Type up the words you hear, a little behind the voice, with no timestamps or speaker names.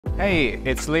Hey,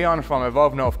 it's Leon from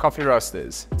Evolve North Coffee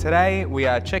Roasters. Today we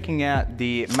are checking out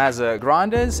the Mazzer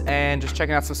grinders and just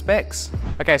checking out some specs.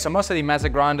 Okay, so most of the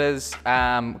Mazzer grinders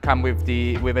come with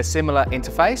a similar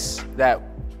interface that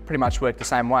pretty much work the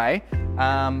same way.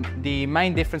 The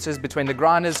main differences between the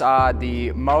grinders are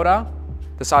the motor,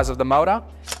 the size of the motor,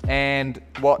 and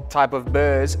what type of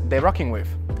burrs they're rocking with.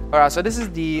 Alright, so this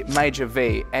is the Major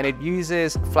V, and it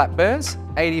uses flat burrs,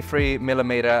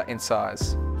 83mm in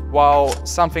size. While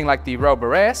something like the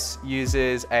Robur S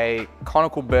uses a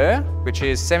conical burr, which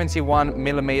is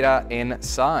 71mm in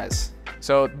size.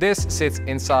 So this sits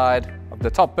inside of the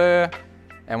top burr,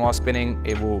 and while spinning,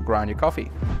 it will grind your coffee.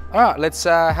 Alright, let's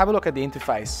have a look at the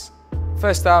interface.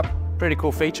 First up, pretty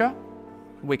cool feature.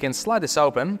 We can slide this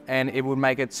open, and it will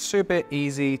make it super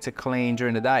easy to clean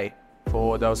during the day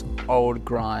for those old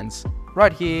grinds.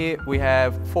 Right here, we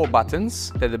have 4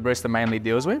 buttons that the barista mainly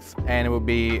deals with, and it will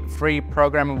be 3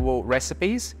 programmable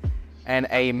recipes and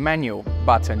a manual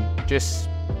button, just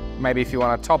maybe if you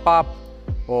want to top up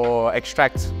or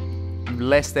extract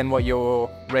less than what your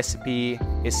recipe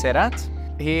is set at.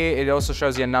 Here, it also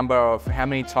shows you a number of how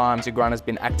many times your grind has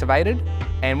been activated,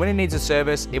 and when it needs a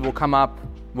service, it will come up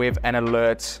with an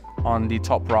alert on the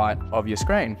top right of your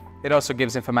screen. It also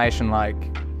gives information like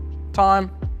time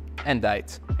and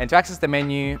date. And to access the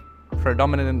menu,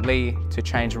 predominantly to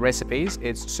change recipes,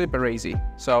 it's super easy.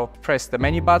 So press the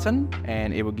menu button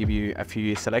and it will give you a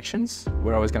few selections.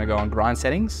 We're always going to go on grind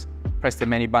settings. Press the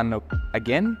menu button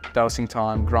again, dosing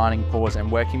time, grinding, pause,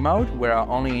 and working mode. We're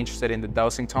only interested in the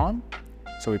dosing time.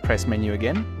 So we press menu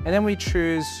again. And then we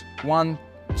choose 1,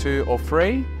 2, or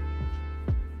 3,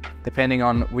 depending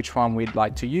on which one we'd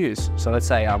like to use. So let's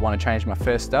say I want to change my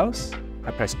first dose.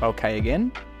 I press OK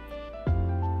again.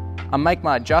 I make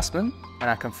my adjustment and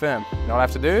I confirm. And all I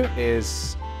have to do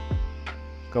is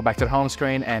go back to the home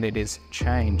screen and it is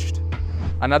changed.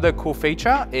 Another cool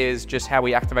feature is just how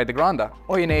we activate the grinder.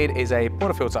 All you need is a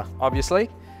portafilter, obviously,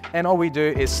 and all we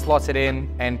do is slot it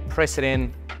in and press it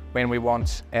in when we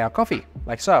want our coffee,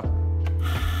 like so.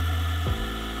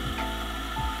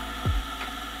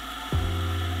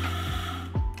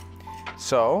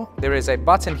 So there is a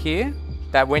button here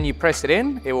that when you press it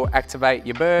in, it will activate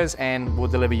your burrs and will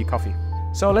deliver your coffee.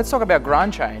 So let's talk about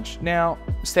grind change. Now,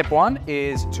 step 1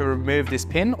 is to remove this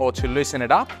pin or to loosen it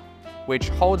up, which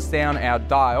holds down our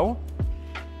dial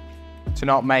to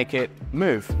not make it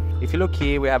move. If you look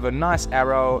here, we have a nice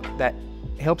arrow that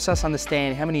helps us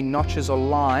understand how many notches or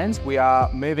lines we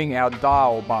are moving our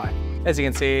dial by. As you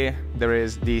can see, there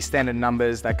is the standard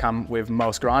numbers that come with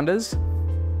most grinders,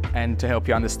 and to help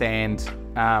you understand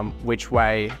which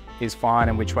way is fine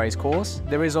and which way is coarse.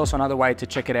 There is also another way to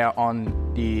check it out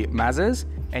on the Mazzers,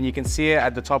 and you can see it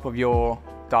at the top of your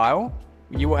dial.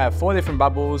 You will have 4 different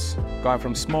bubbles going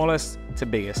from smallest to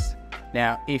biggest.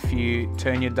 Now, if you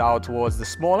turn your dial towards the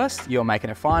smallest, you're making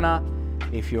it finer.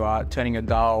 If you are turning your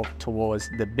dial towards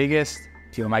the biggest,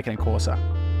 you're making it coarser.